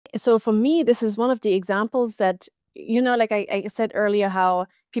So for me, this is one of the examples that, like I said earlier, how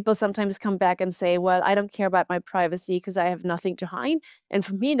people sometimes come back and say, well, I don't care about my privacy because I have nothing to hide. And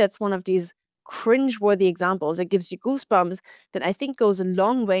for me, that's one of these cringe-worthy examples. It gives you goosebumps that I think goes a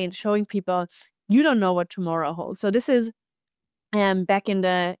long way in showing people you don't know what tomorrow holds. So this is back in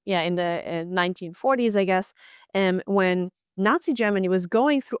the 1940s, I guess, when Nazi Germany was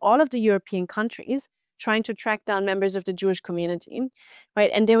going through all of the European countries trying to track down members of the Jewish community, right?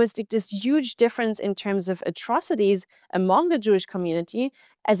 And there was this huge difference in terms of atrocities among the Jewish community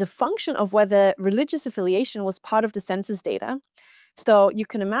as a function of whether religious affiliation was part of the census data. So you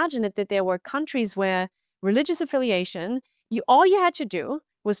can imagine that there were countries where religious affiliation, all you had to do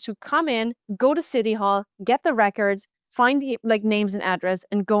was to come in, go to City Hall, get the records, find the names and address,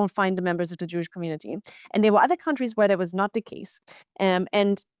 and go and find the members of the Jewish community. And there were other countries where that was not the case.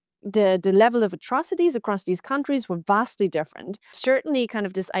 And the level of atrocities across these countries were vastly different. Certainly kind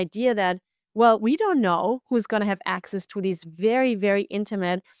of this idea that, well, we don't know who's going to have access to these very, very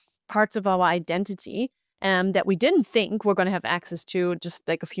intimate parts of our identity that we didn't think we're going to have access to just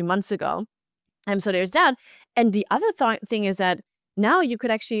like a few months ago. So there's that. And the other thing is that now you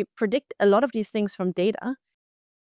could actually predict a lot of these things from data.